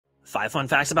5 fun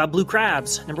facts about blue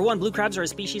crabs. Number 1, blue crabs are a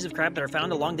species of crab that are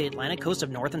found along the Atlantic coast of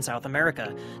North and South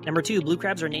America. Number 2, blue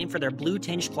crabs are named for their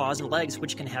blue-tinged claws and legs,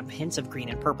 which can have hints of green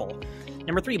and purple.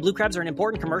 Number 3, blue crabs are an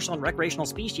important commercial and recreational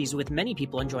species, with many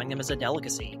people enjoying them as a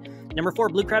delicacy. Number 4,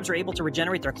 blue crabs are able to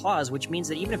regenerate their claws, which means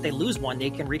that even if they lose one, they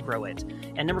can regrow it.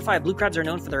 And number 5, blue crabs are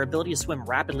known for their ability to swim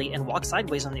rapidly and walk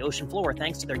sideways on the ocean floor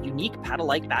thanks to their unique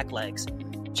paddle-like back legs.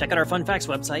 Check out our Fun Facts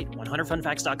website,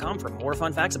 100funfacts.com, for more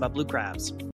fun facts about blue crabs.